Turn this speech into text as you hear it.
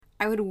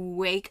I would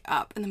wake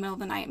up in the middle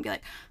of the night and be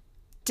like,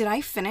 did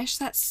I finish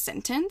that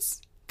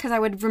sentence? Because I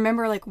would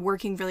remember, like,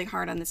 working really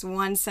hard on this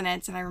one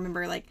sentence, and I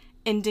remember, like,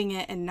 ending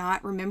it and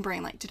not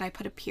remembering, like, did I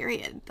put a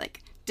period?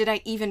 Like, did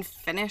I even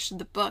finish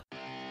the book?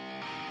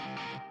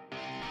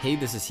 Hey,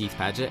 this is Heath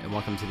Padgett, and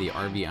welcome to the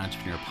RVE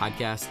Entrepreneur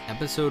Podcast,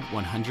 episode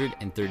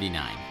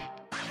 139.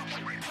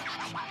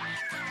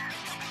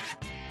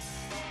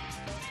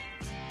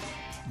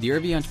 The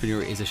RVE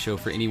Entrepreneur is a show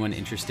for anyone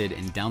interested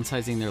in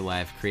downsizing their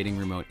life, creating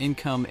remote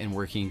income, and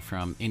working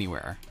from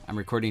anywhere. I'm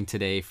recording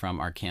today from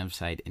our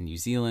campsite in New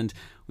Zealand.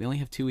 We only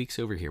have 2 weeks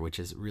over here, which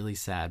is really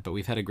sad, but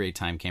we've had a great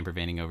time camper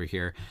vanning over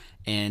here.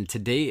 And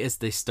today is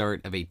the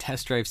start of a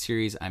test drive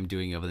series I'm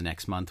doing over the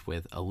next month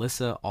with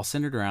Alyssa, all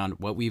centered around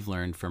what we've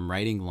learned from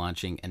writing,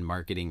 launching, and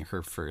marketing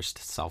her first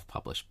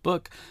self-published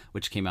book,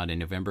 which came out in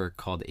November,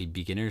 called A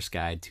Beginner's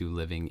Guide to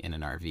Living in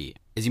an RV.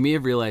 As you may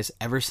have realized,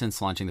 ever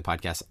since launching the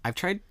podcast, I've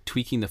tried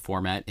tweaking the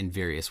format in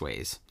various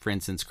ways. For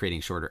instance,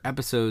 creating shorter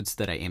episodes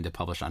that I aim to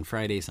publish on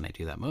Fridays, and I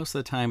do that most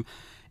of the time,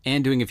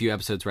 and doing a few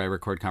episodes where I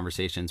record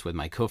conversations with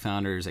my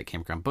co-founders at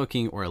Campground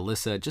Booking or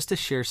Alyssa, just to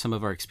share some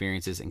of our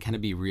experiences and kind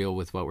of be real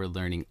with what we're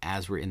learning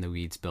as we're in the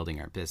weeds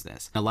building our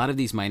business. A lot of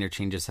these minor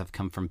changes have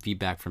come from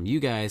feedback from you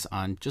guys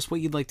on just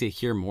what you'd like to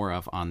hear more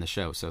of on the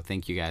show. So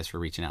thank you guys for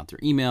reaching out through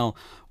email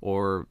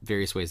or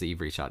various ways that you've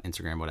reached out,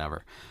 Instagram,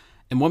 whatever.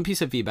 And one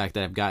piece of feedback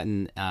that I've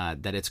gotten,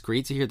 that it's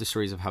great to hear the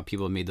stories of how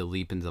people have made the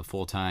leap into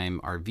full-time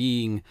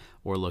RVing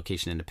or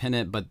location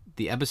independent, but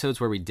the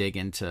episodes where we dig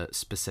into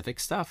specific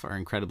stuff are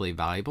incredibly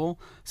valuable.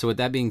 So with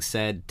that being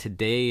said,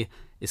 today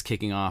is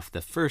kicking off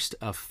the first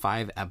of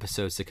 5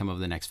 episodes to come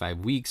over the next 5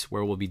 weeks,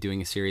 where we'll be doing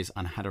a series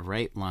on how to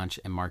write, launch,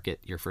 and market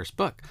your first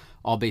book,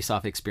 all based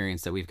off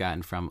experience that we've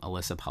gotten from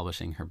Alyssa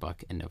publishing her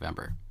book in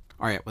November.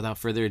 All right, without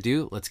further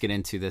ado, let's get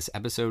into this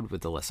episode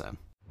with Alyssa.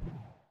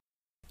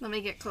 Let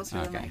me get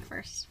closer to the mic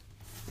first,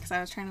 because I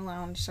was trying to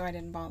lounge so I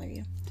didn't bother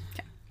you.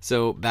 Okay.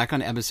 So back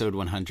on episode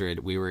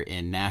 100, we were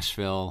in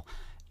Nashville,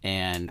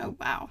 and oh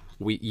wow,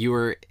 you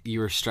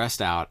were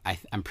stressed out.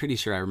 I'm pretty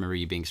sure I remember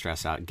you being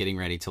stressed out, getting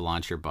ready to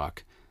launch your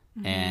book,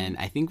 and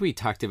I think we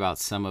talked about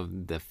some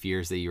of the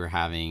fears that you were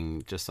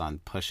having just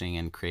on pushing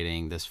and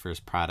creating this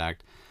first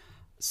product.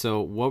 So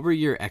what were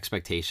your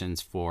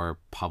expectations for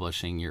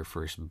publishing your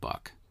first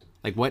book?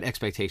 Like, what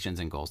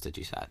expectations and goals did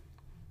you set?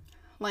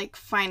 Like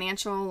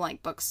financial,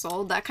 like books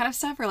sold, that kind of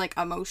stuff, or like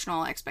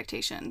emotional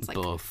expectations? Like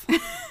both.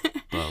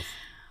 Both.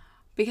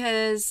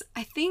 Because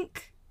I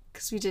think,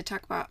 because we did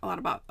talk about a lot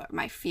about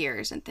my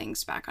fears and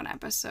things back on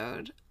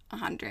episode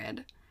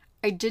 100,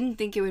 I didn't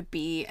think it would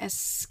be as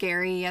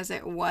scary as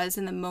it was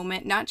in the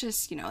moment. Not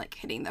just, like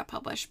hitting the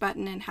publish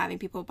button and having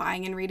people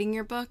buying and reading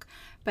your book,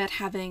 but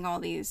having all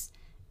these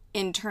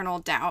internal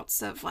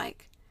doubts of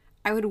like,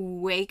 I would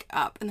wake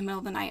up in the middle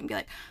of the night and be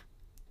like,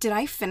 did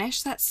I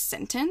finish that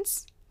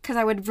sentence? Because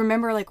I would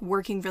remember, like,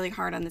 working really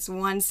hard on this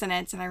one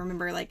sentence, and I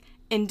remember, like,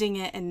 ending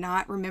it and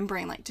not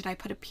remembering, like, did I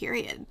put a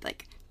period?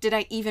 Like, did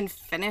I even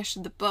finish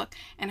the book?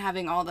 And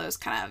having all those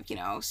kind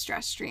of,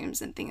 stress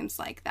streams and things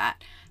like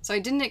that. So I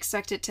didn't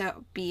expect it to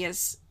be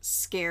as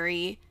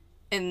scary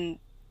in,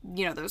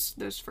 those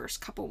first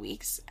couple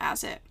weeks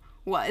as it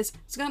was.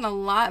 It's gotten a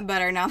lot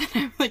better now that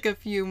I'm, like, a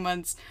few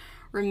months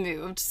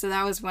removed. So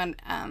that was one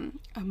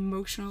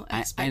emotional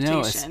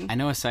expectation. I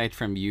know aside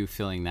from you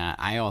feeling that,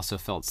 I also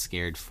felt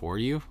scared for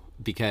you,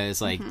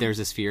 because like there's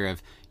this fear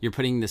of, you're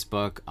putting this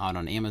book out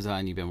on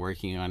Amazon, you've been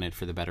working on it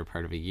for the better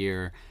part of a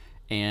year,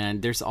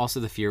 and there's also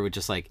the fear with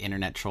just like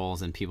internet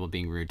trolls and people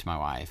being rude to my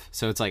wife.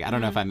 So it's like, I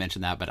don't know if I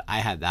mentioned that, but I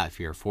had that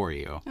fear for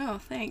you. Oh,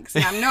 thanks.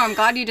 Yeah, no, I'm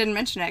glad you didn't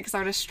mention it, because that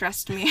would have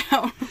stressed me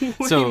out way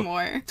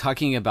more.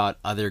 Talking about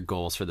other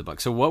goals for the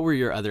book, so what were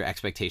your other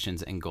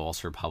expectations and goals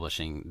for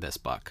publishing this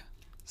book?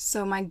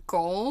 So my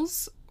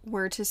goals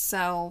were to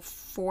sell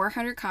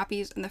 400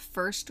 copies in the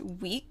first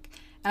week.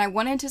 And I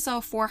wanted to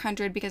sell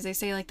 400 because they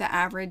say like the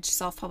average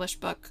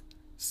self-published book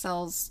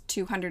sells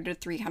 200 to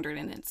 300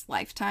 in its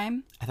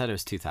lifetime. I thought it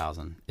was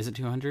 2,000. Is it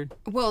 200?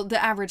 Well,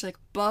 the average like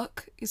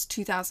book is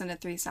 2,000 to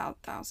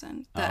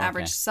 3,000. The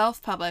average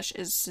self-published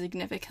is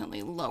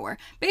significantly lower.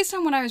 Based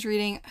on what I was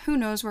reading, who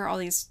knows where all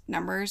these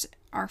numbers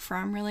are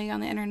from really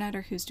on the internet,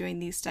 or who's doing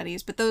these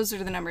studies, but those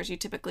are the numbers you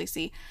typically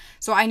see.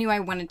 So I knew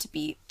I wanted to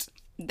beat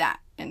that,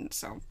 and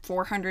so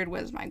 400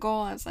 was my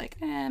goal. I was like,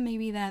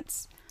 maybe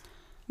that's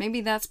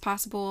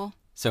possible.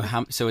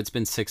 So it's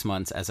been 6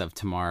 months as of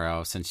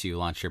tomorrow since you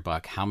launched your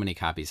book. How many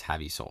copies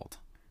have you sold?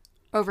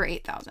 Over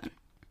 8,000.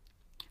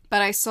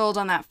 But I sold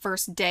on that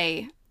first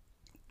day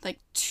like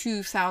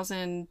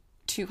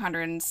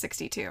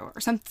 2,262 or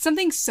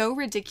something so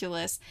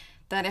ridiculous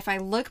that if I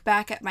look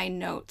back at my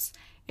notes,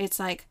 it's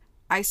like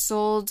I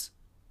sold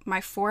my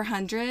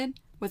 400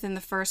 within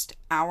the first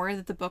hour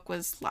that the book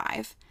was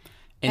live.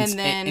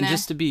 And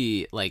just to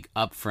be like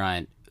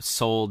upfront,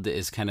 sold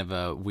is kind of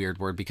a weird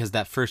word, because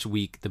that first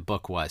week the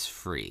book was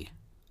free.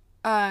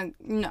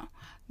 No.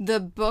 The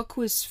book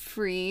was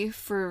free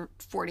for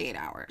 48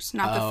 hours,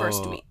 not the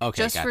first week.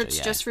 Okay, just gotcha, for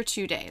just for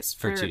 2 days.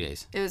 For 2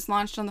 days. It was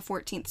launched on the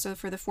 14th, so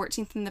for the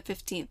 14th and the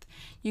 15th,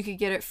 you could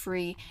get it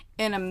free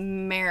in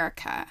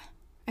America.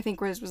 I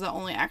think was the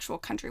only actual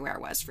country where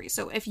it was free.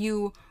 So if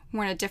you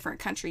were in a different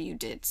country, you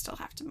did still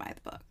have to buy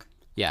the book.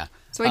 Yeah.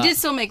 So I did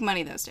still make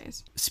money those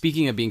days.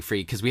 Speaking of being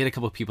free, because we had a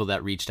couple of people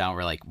that reached out and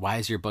were like, why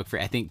is your book free?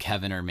 I think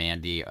Kevin or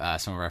Mandy,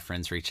 some of our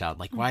friends reached out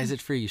like, why is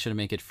it free? You should have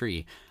made it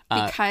free.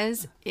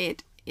 Because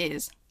it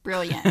is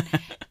brilliant.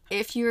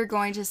 If you're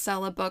going to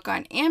sell a book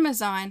on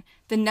Amazon,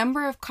 the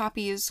number of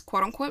copies,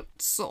 quote unquote,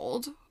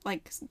 sold,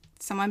 like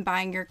someone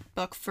buying your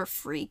book for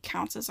free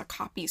counts as a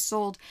copy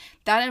sold,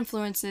 that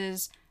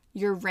influences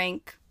your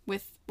rank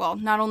with, well,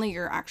 not only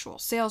your actual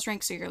sales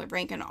rank, so your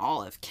rank in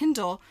all of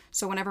Kindle.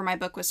 So whenever my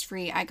book was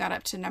free, I got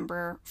up to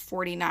number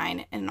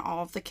 49 in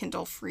all of the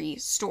Kindle free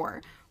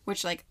store,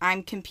 which like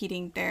I'm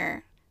competing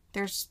there.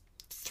 There's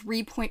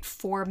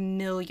 3.4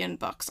 million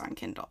books on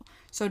Kindle.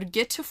 So to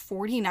get to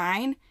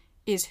 49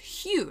 is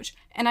huge.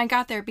 And I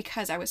got there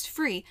because I was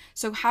free.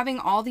 So having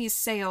all these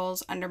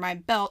sales under my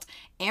belt,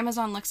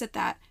 Amazon looks at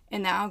that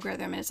in the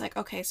algorithm and it's like,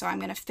 okay, so I'm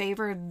going to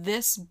favor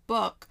this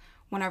book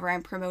whenever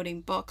I'm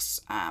promoting books.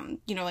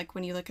 Like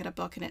when you look at a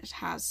book and it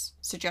has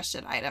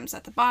suggested items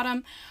at the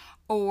bottom,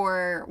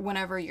 or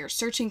whenever you're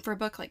searching for a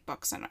book, like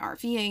books on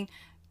RVing,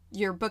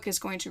 your book is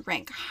going to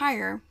rank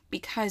higher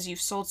because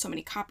you've sold so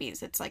many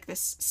copies. It's like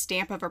this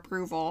stamp of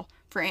approval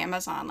for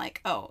Amazon,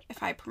 like, oh,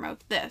 if I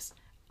promote this,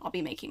 I'll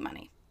be making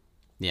money.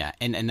 Yeah,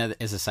 and another,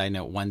 as a side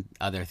note, one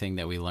other thing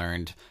that we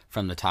learned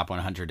from the top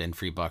 100 in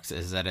free books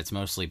is that it's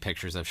mostly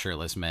pictures of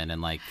shirtless men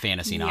and like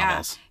fantasy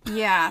novels.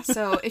 Yeah,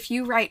 so if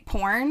you write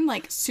porn,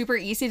 like super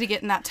easy to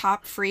get in that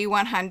top free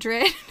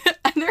 100.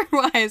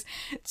 Otherwise,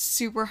 it's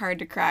super hard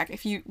to crack.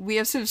 We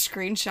have some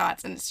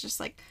screenshots and it's just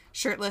like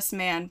shirtless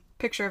man,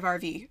 picture of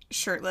RV,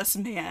 shirtless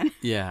man.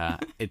 Yeah,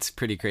 it's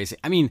pretty crazy.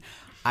 I mean,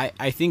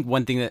 I think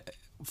one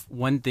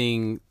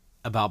thing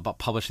about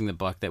publishing the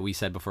book that we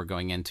said before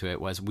going into it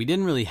was we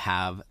didn't really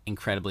have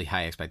incredibly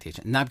high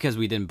expectations. Not because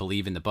we didn't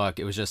believe in the book.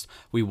 It was just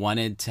we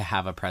wanted to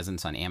have a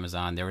presence on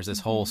Amazon. There was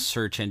this whole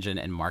search engine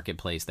and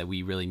marketplace that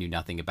we really knew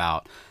nothing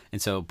about. And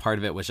so part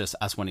of it was just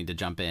us wanting to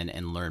jump in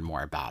and learn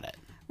more about it.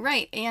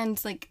 Right. And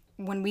like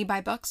when we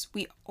buy books,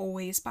 we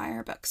always buy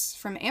our books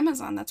from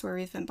Amazon. That's where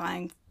we've been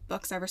buying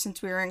books ever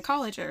since we were in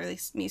college, or at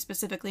least me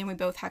specifically, and we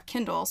both have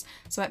Kindles.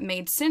 So it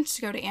made sense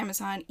to go to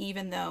Amazon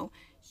even though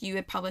you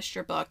had published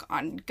your book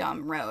on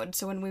Gumroad.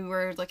 So when we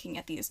were looking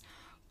at these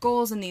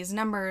goals and these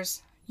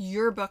numbers,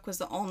 your book was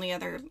the only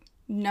other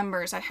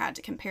numbers I had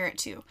to compare it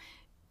to.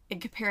 And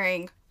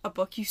comparing a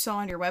book you sell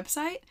on your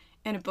website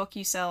and a book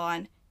you sell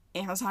on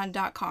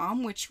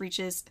Amazon.com, which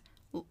reaches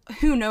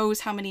who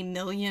knows how many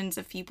millions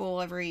of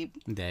people every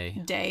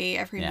day,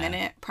 every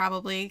minute,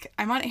 probably.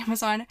 I'm on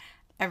Amazon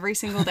every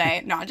single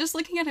day, not just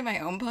looking at my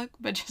own book,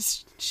 but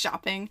just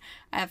shopping.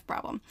 I have a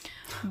problem.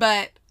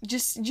 But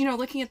just,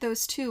 looking at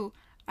those two,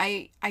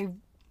 I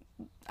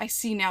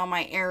see now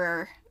my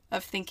error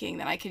of thinking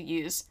that I could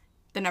use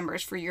the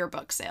numbers for your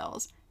book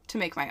sales to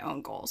make my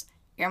own goals.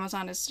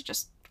 Amazon is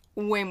just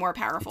way more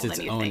powerful than you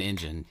think. It's its own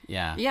engine.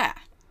 Yeah. Yeah.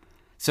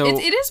 So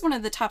it is one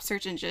of the top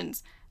search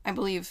engines, I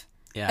believe.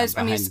 Yeah,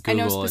 I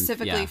know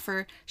specifically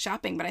for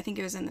shopping, but I think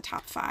it was in the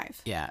top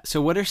 5. Yeah.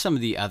 So what are some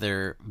of the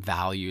other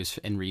values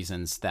and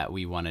reasons that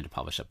we wanted to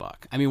publish a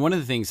book? I mean, one of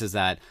the things is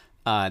that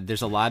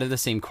there's a lot of the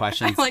same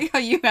questions. I like how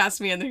you asked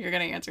me and then you're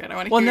going to answer it. I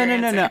want to hear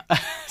your answer. No.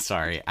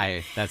 Sorry.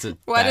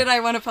 Why did I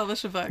want to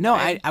publish a book? No,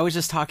 I was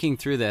just talking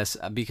through this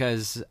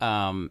because,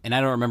 and I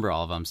don't remember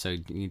all of them, so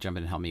you jump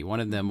in and help me. One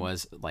of them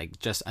was like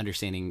just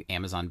understanding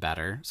Amazon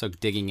better. So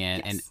digging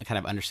in and kind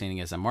of understanding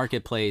it as a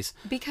marketplace.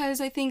 Because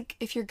I think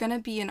if you're going to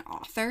be an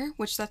author,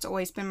 which that's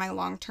always been my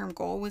long-term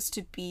goal, was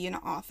to be an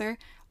author,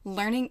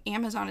 learning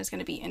Amazon is going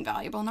to be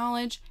invaluable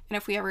knowledge. And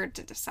if we ever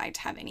decide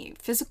to have any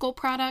physical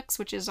products,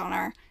 which is on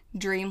our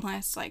dream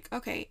list, like,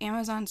 okay,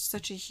 Amazon's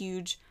such a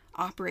huge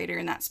operator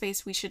in that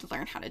space, we should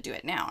learn how to do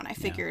it now. And I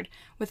figured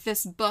with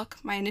this book,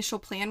 my initial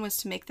plan was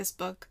to make this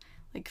book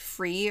like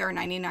free or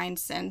 99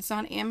 cents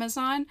on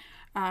Amazon.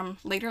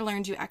 Later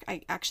learned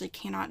I actually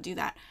cannot do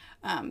that.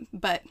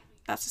 But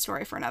that's a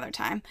story for another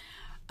time.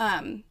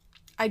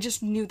 I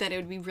just knew that it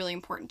would be really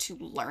important to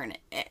learn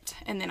it.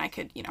 And then I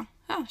could,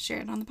 share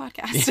it on the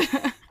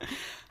podcast.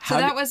 So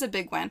that was a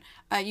big one.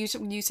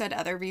 You said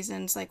other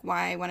reasons, like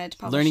why I wanted to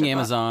publish learning a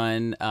book.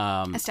 Amazon.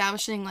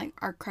 Establishing like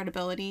our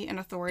credibility and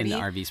authority. In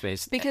the RV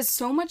space. Because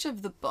so much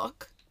of the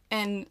book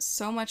and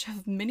so much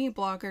of many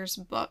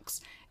bloggers' books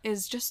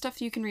is just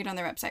stuff you can read on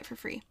their website for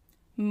free.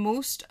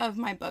 Most of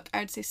my book, I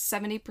would say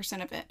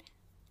 70% of it,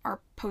 are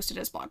posted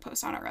as blog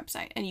posts on our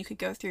website. And you could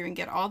go through and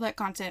get all that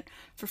content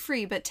for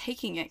free, but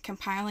taking it,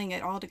 compiling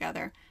it all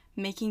together,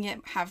 making it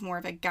have more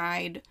of a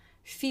guide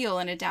feel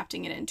and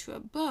adapting it into a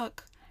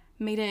book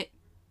made it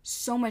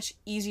so much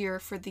easier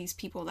for these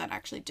people that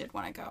actually did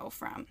want to go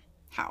from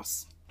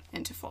house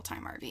into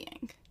full-time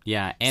RVing.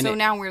 Yeah. And so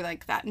now we're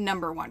like that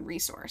number one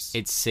resource.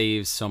 It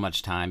saves so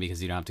much time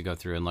because you don't have to go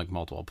through and look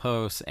multiple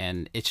posts,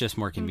 and it's just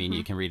more convenient.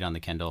 You can read on the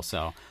Kindle.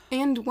 So,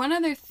 and one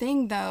other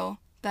thing though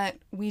that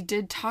we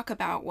did talk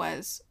about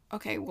was,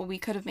 okay, well, we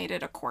could have made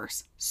it a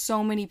course.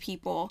 So many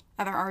people,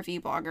 other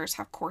RV bloggers,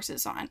 have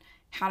courses on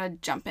how to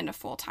jump into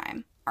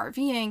full-time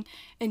RVing,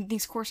 and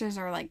these courses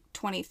are like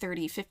 20,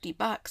 30,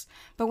 $50.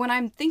 But when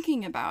I'm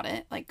thinking about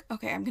it, like,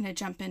 okay, I'm going to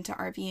jump into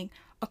RVing,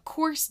 a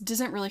course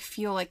doesn't really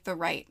feel like the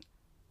right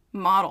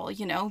model,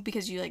 you know,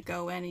 because you like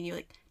go in and you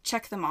like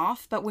check them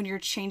off. But when you're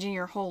changing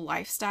your whole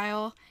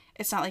lifestyle,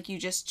 it's not like you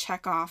just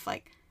check off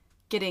like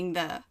getting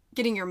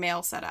your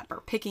mail set up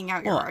or picking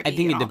out your RV.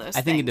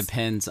 I think it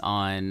depends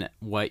on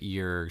what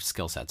your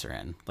skill sets are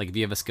in. Like if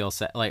you have a skill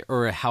set, like,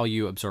 or how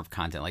you absorb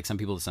content. Like some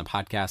people listen to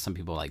podcasts, some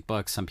people like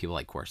books, some people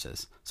like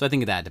courses. So I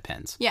think that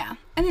depends. Yeah,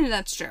 I think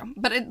that's true.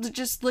 But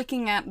just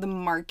looking at the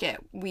market,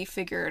 we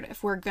figured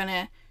if we're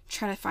gonna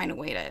try to find a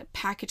way to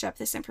package up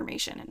this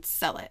information and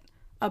sell it,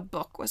 a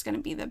book was going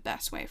to be the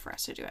best way for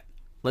us to do it.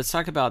 Let's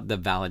talk about the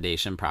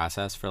validation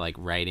process for like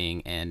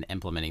writing and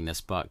implementing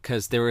this book,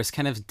 because there was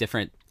kind of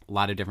a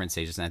lot of different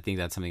stages, and I think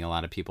that's something a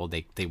lot of people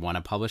they want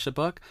to publish a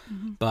book,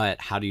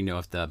 but how do you know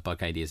if the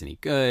book idea is any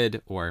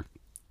good or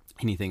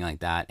anything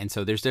like that? And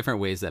so there's different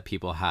ways that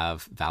people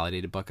have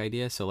validated book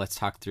ideas. So let's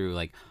talk through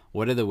like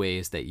what are the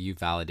ways that you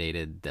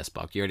validated this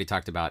book. You already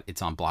talked about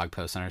it's on blog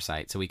posts on our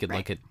site, so we could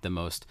look at the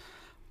most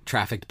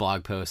trafficked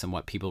blog posts and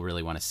what people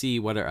really want to see.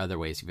 What are other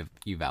ways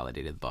you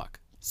validated the book?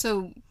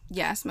 So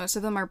yes, most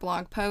of them are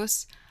blog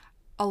posts.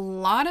 A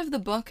lot of the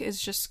book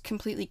is just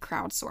completely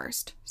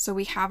crowdsourced. So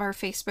we have our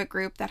Facebook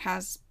group that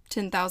has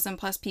 10,000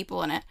 plus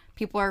people in it.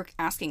 People are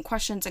asking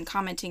questions and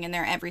commenting in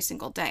there every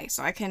single day.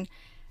 So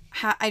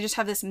I just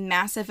have this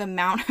massive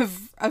amount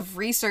of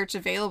research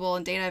available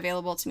and data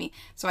available to me.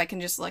 So I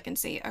can just look and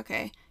see,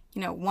 okay,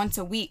 you know, once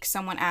a week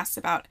someone asks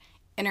about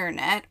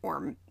internet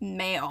or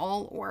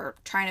mail or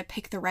trying to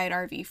pick the right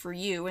RV for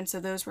you. And so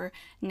those were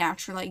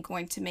naturally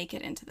going to make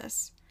it into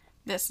this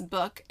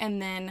book.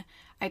 And then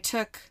I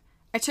took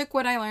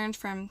what I learned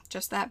from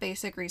just that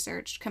basic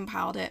research,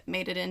 compiled it,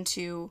 made it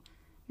into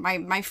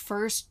my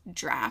first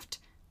draft,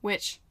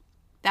 which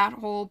that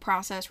whole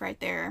process right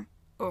there,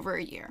 over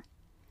a year.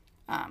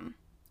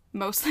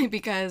 Mostly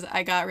because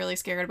I got really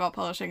scared about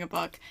publishing a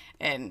book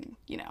and,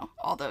 you know,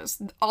 all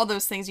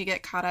those things you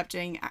get caught up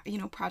doing, you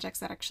know, projects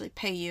that actually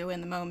pay you in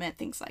the moment,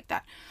 things like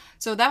that.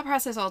 So that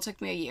process all took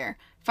me a year.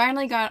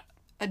 Finally got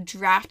a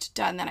draft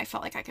done that I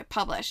felt like I could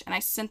publish, and I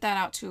sent that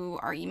out to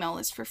our email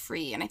list for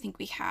free, and I think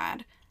we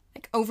had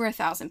like over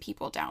 1,000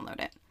 people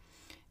download it.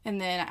 And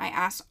then I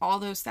asked all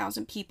those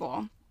 1,000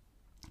 people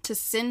to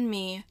send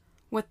me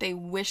what they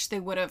wish they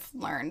would have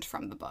learned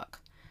from the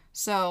book.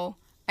 So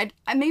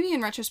I maybe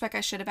in retrospect,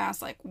 I should have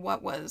asked like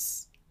what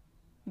was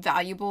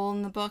valuable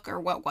in the book or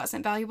what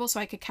wasn't valuable, so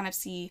I could kind of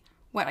see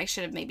what I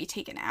should have maybe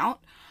taken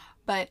out.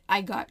 But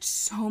I got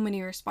so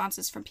many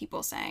responses from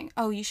people saying,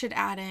 oh, you should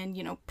add in,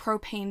 you know,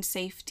 propane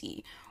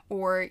safety,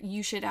 or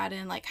you should add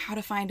in like how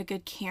to find a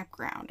good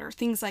campground or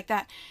things like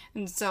that.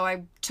 And so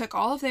I took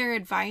all of their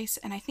advice,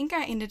 and I think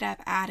I ended up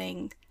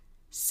adding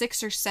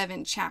 6 or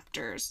 7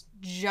 chapters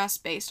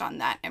just based on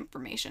that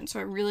information. So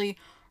it really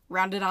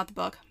rounded out the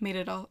book, made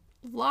it a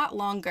lot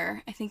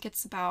longer. I think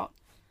it's about,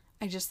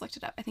 I just looked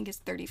it up, I think it's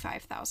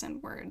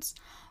 35,000 words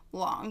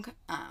long.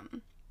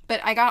 But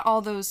I got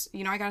all those,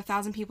 you know, I got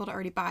 1,000 people to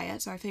already buy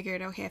it. So I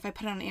figured, okay, if I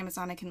put it on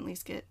Amazon, I can at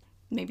least get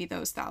maybe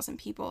those 1,000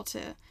 people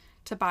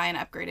to buy an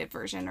upgraded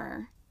version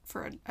or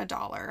for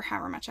 $1,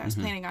 however much I was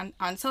planning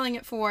on selling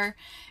it for.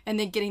 And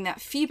then getting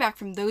that feedback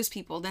from those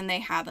people, then they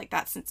had like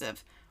that sense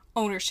of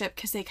ownership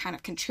because they kind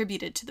of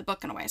contributed to the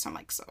book in a way. So I'm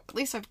like, so at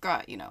least I've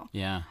got, you know,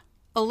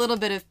 a little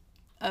bit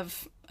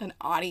of an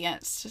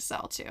audience to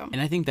sell to. And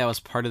I think that was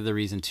part of the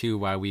reason too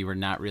why we were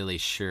not really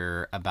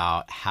sure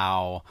about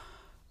how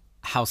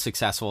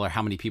successful or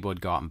how many people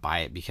would go out and buy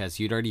it, because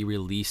you'd already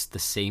released the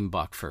same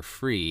book for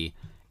free.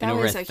 That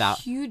was a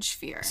huge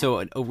fear.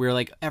 So we're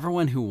like,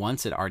 everyone who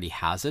wants it already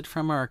has it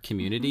from our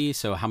community.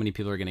 So how many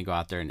people are going to go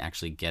out there and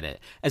actually get it?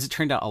 As it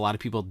turned out, a lot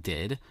of people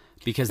did.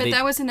 But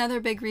that was another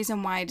big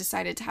reason why I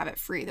decided to have it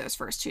free those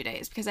first 2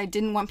 days, because I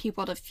didn't want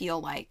people to feel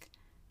like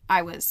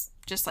I was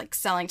just like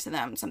selling to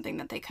them something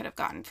that they could have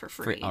gotten for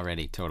free.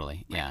 Already,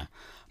 totally. Right. Yeah.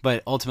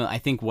 But ultimately, I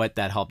think what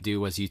that helped do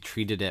was you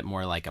treated it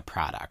more like a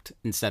product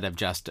instead of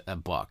just a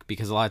book.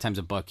 Because a lot of times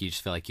a book, you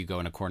just feel like you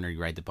go in a corner,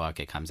 you write the book,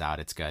 it comes out,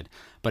 it's good.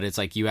 But it's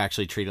like you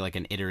actually treat it like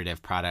an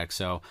iterative product.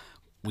 So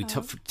we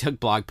took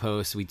blog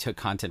posts, we took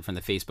content from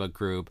the Facebook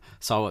group,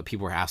 saw what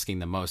people were asking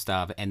the most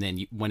of. And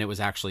then when it was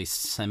actually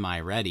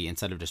semi-ready,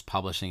 instead of just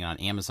publishing it on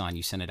Amazon,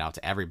 you sent it out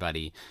to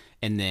everybody.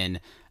 And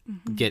then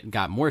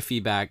got more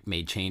feedback,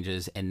 made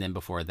changes. And then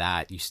before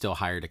that, you still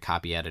hired a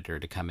copy editor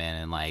to come in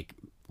and like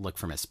look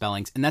for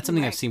misspellings. And that's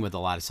something I've seen with a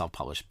lot of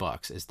self-published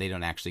books, is they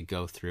don't actually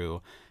go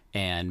through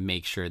and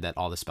make sure that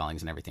all the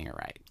spellings and everything are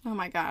right. Oh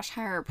my gosh,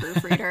 hire a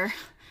proofreader.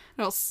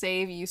 It'll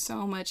save you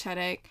so much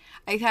headache.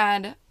 I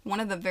had one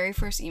of the very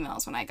first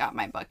emails when I got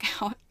my book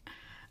out.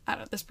 I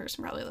don't know, this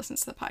person probably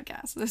listens to the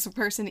podcast. This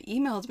person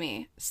emailed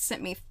me,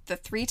 sent me the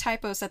 3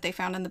 typos that they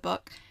found in the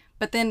book,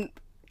 but then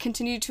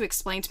continued to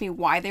explain to me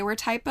why they were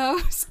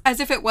typos,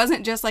 as if it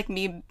wasn't just like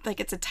me, like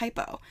it's a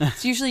typo.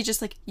 It's usually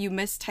just like you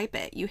mistype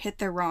it, you hit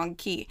the wrong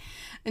key.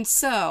 And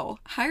so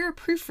hire a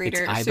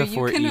proofreader so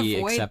you can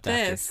avoid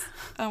this.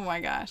 Oh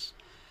my gosh.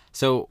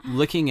 So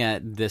looking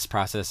at this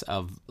process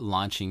of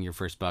launching your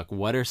first book,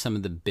 what are some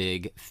of the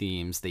big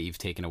themes that you've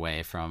taken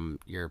away from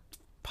your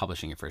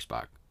publishing your first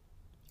book?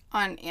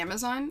 On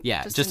Amazon?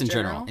 Yeah, just in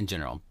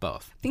general,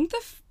 both. I think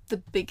the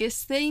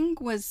biggest thing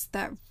was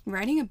that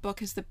writing a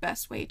book is the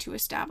best way to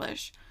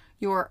establish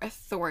your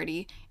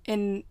authority.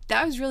 And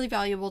that was really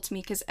valuable to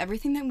me because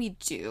everything that we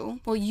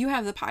do, well, you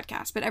have the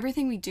podcast, but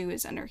everything we do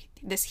is under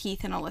this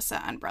Heath and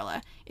Alyssa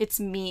umbrella. It's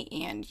me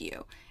and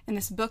you. And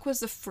this book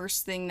was the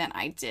first thing that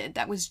I did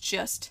that was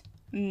just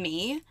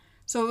me.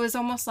 So it was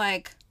almost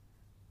like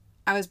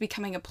I was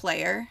becoming a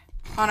player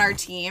on our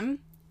team.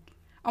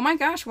 Oh my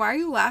gosh, why are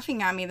you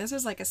laughing at me? This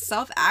was like a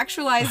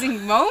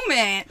self-actualizing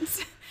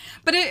moment.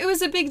 But it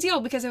was a big deal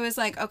because it was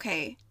like,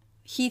 okay,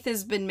 Heath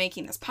has been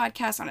making this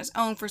podcast on his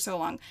own for so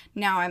long.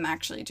 Now I'm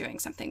actually doing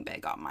something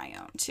big on my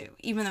own too,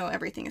 even though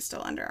everything is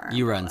still under our umbrella.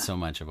 You run so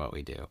much of what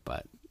we do,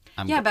 but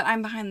but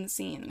I'm behind the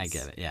scenes. I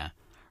get it, yeah.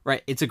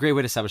 Right. It's a great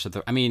way to establish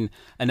authority. I mean,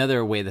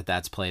 another way that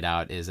that's played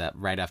out is that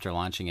right after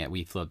launching it,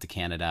 we flew up to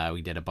Canada.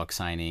 We did a book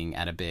signing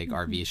at a big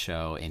RV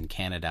show in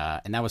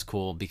Canada. And that was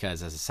cool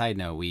because, as a side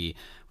note, we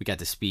got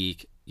to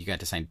speak. You got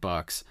to sign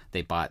books.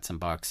 They bought some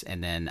books.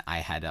 And then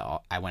I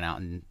went out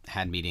and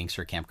had meetings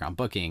for Campground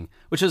Booking,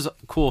 which was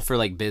cool for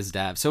like biz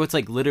dev. So it's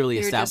like literally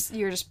You're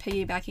just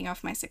piggybacking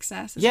off my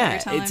success. Is yeah, what you're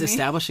telling it's me.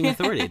 establishing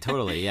authority.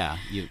 Totally. Yeah.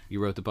 You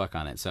wrote the book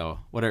on it.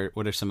 So what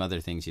are some other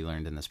things you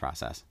learned in this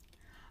process?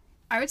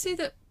 I would say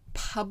that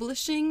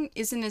publishing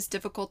isn't as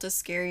difficult as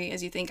scary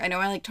as you think. I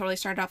know I like totally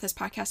started off this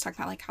podcast talking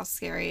about like how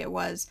scary it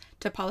was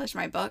to publish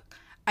my book.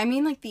 I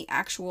mean like the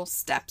actual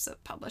steps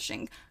of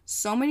publishing.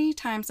 So many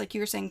times, like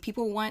you were saying,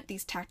 people want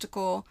these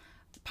tactical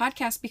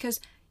podcasts because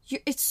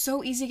it's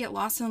so easy to get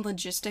lost in the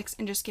logistics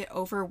and just get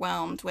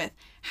overwhelmed with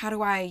how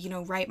do I,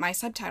 write my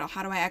subtitle?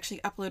 How do I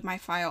actually upload my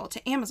file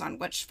to Amazon?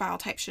 Which file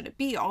type should it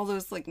be? All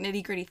those like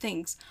nitty gritty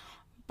things.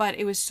 But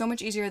it was so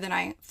much easier than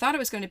I thought it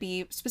was going to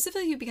be,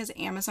 specifically because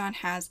Amazon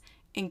has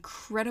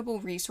incredible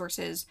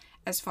resources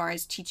as far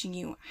as teaching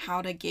you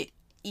how to get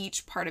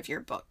each part of your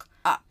book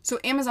up. So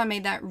Amazon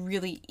made that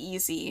really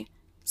easy.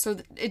 So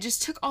it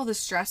just took all the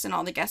stress and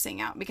all the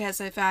guessing out,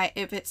 because if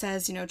it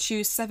says,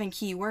 choose 7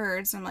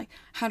 keywords, I'm like,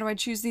 how do I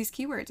choose these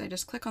keywords? I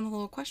just click on the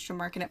little question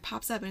mark and it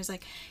pops up and it's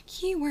like,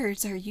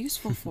 keywords are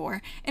useful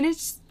for, and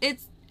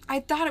I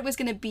thought it was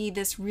going to be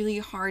this really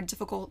hard,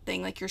 difficult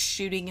thing, like you're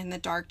shooting in the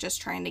dark just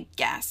trying to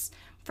guess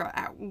for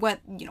what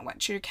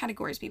should your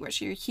categories be, what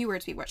should your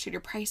keywords be, what should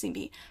your pricing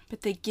be.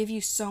 But they give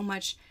you so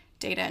much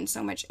data and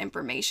so much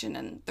information,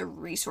 and the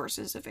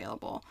resources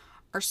available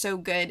are so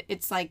good.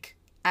 It's like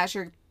as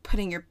you're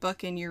putting your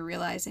book in, you're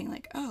realizing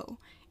like, oh,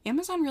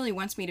 Amazon really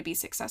wants me to be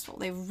successful.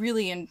 They've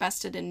really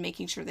invested in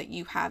making sure that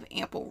you have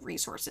ample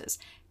resources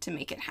to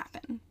make it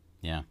happen.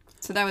 Yeah.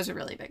 So that was a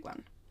really big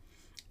one.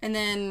 And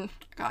then,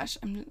 gosh,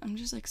 I'm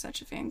just like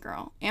such a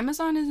fangirl.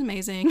 Amazon is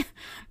amazing.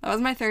 That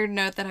was my third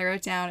note that I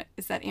wrote down,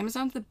 is that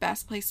Amazon's the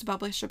best place to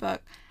publish a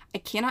book. I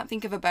cannot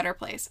think of a better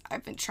place.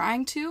 I've been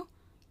trying to,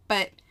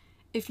 but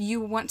if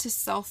you want to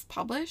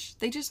self-publish,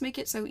 they just make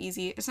it so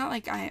easy. It's not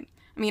like I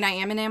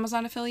am an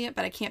Amazon affiliate,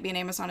 but I can't be an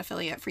Amazon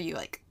affiliate for you,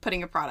 like,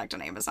 putting a product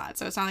on Amazon.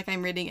 So it's not like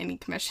I'm getting any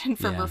commission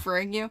for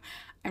referring you.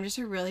 I'm just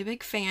a really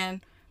big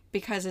fan,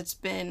 because it's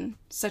been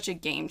such a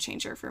game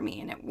changer for me.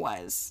 And it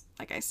was,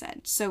 like I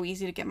said, so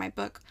easy to get my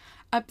book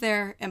up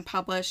there and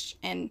published.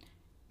 And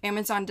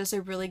Amazon does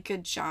a really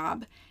good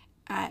job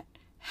at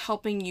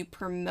helping you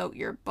promote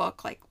your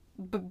book, like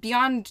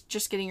beyond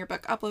just getting your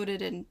book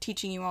uploaded and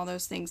teaching you all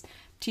those things,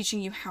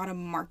 teaching you how to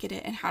market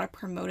it and how to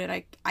promote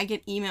it. I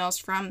get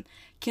emails from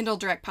Kindle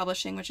Direct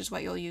Publishing, which is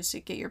what you'll use to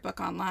get your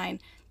book online,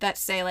 that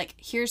say like,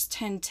 here's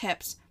 10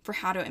 tips for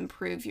how to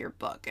improve your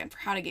book and for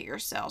how to get your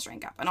sales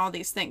rank up and all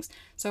these things.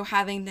 So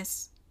having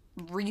this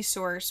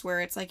resource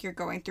where it's like you're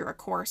going through a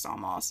course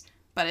almost,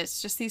 but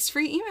it's just these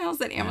free emails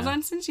that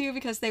Amazon sends you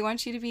because they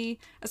want you to be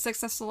a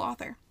successful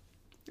author.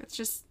 It's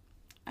just,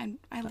 I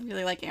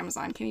really like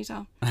Amazon. Can you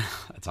tell?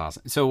 That's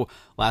awesome. So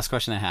last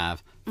question I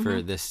have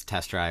for this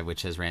test drive,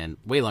 which has ran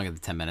way longer than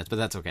 10 minutes, but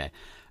that's okay,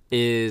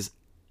 is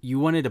you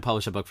wanted to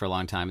publish a book for a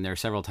long time. And there are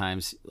several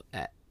times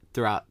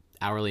throughout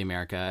Hourly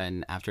America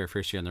and after our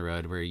first year on the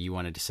road where you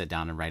wanted to sit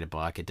down and write a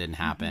book. It didn't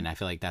happen. I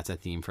feel like that's a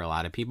theme for a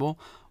lot of people.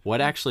 What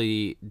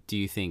actually do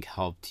you think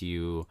helped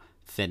you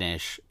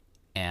finish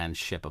and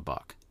ship a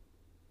book?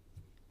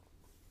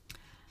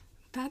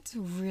 That's a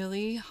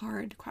really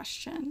hard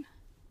question.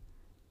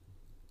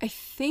 I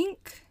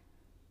think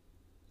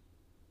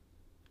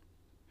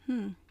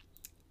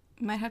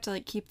might have to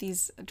like keep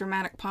these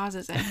dramatic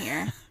pauses in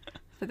here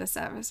for this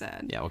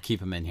episode. Yeah, we'll keep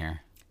them in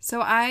here.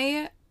 So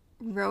I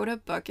wrote a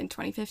book in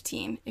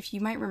 2015. If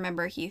you might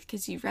remember, Heath,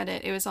 because you read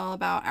it, it was all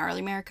about Hourly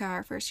America,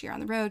 our first year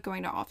on the road,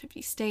 going to all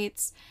 50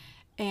 states.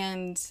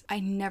 and I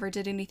never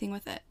did anything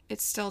with it.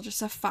 It's still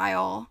just a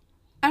file.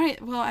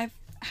 I've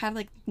had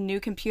like new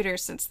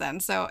computers since then,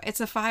 so it's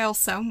a file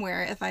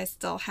somewhere if I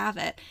still have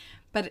it.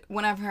 But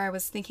whenever I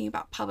was thinking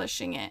about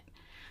publishing it,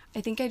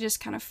 I think I just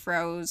kind of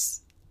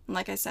froze.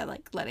 Like I said,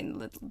 like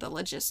letting the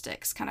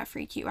logistics kind of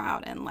freak you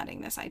out and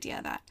letting this idea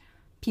that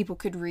people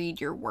could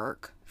read your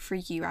work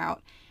freak you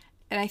out.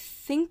 And I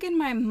think in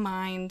my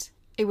mind,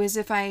 it was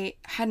if I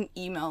had an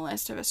email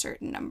list of a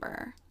certain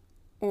number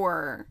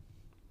or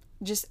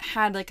just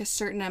had like a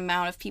certain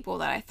amount of people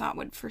that I thought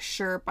would for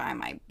sure buy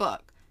my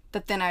book,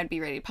 that then I'd be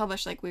ready to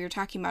publish. Like we were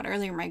talking about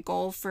earlier, my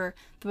goal for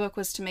the book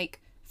was to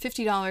make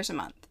 $50 a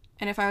month.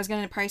 And if I was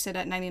going to price it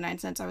at 99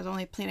 cents, I was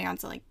only planning on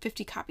selling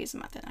 50 copies a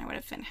month, and I would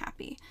have been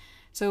happy.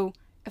 So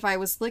if I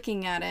was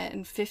looking at it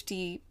and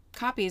 50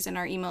 copies and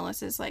our email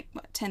list is like,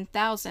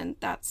 10,000,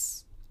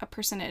 that's a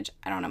percentage.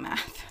 I don't know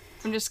math.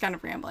 I'm just kind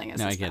of rambling.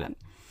 No, I get it.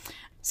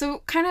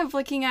 So kind of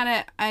looking at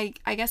it,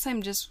 I guess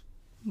I'm just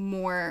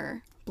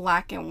more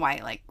black and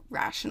white, like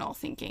rational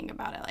thinking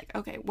about it. Like,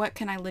 okay, what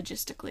can I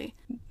logistically,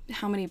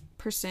 how many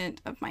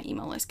 % of my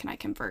email list can I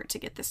convert to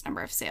get this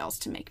number of sales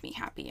to make me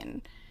happy?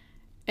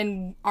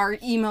 And our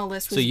email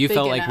list was you big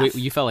felt enough. like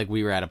you felt like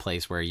we were at a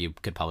place where you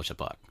could publish a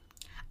book.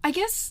 I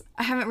guess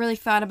I haven't really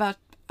thought about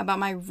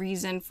my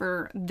reason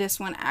for this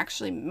one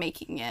actually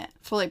making it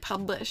fully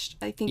published.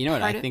 I think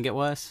I think it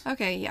was.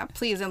 Okay, yeah,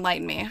 please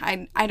enlighten me.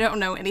 I don't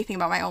know anything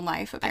about my own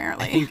life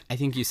apparently. I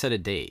think you set a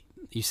date.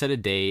 You set a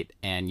date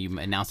and you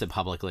announced it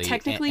publicly.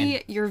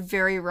 Technically, you're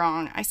very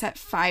wrong. I set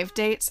 5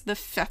 dates. The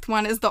 5th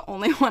one is the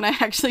only one I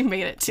actually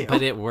made it to.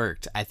 But it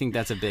worked. I think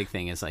that's a big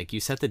thing. Is like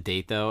you set the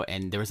date though,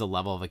 and there was a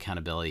level of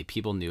accountability.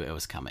 People knew it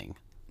was coming.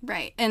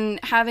 Right, and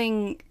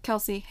having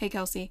Kelsey,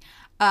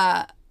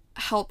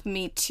 help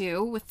me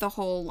too with the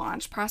whole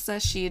launch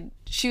process. She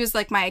was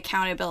like my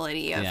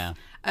accountability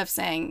of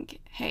saying,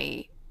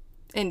 hey,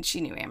 and she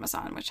knew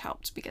Amazon, which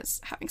helped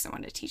because having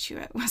someone to teach you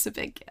it was a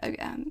big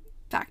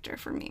factor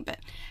for me, but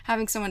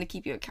having someone to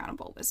keep you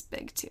accountable was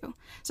big too.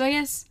 So I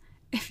guess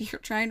if you're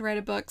trying to write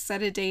a book,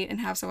 set a date and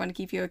have someone to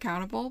keep you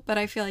accountable, but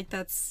I feel like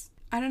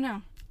I don't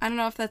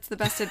know if that's the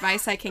best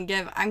advice I can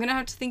give. I'm gonna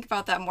have to think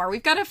about that more.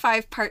 We've got a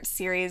 5-part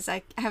series.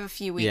 I have a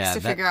few weeks to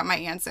figure out my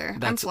answer.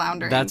 I'm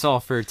floundering. That's all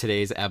for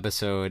today's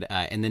episode.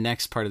 In the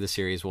next part of the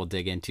series, we'll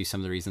dig into some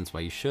of the reasons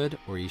why you should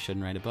or you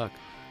shouldn't write a book.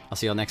 I'll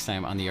see you all next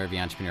time on the RV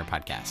Entrepreneur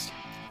Podcast.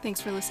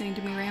 Thanks for listening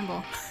to me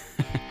ramble.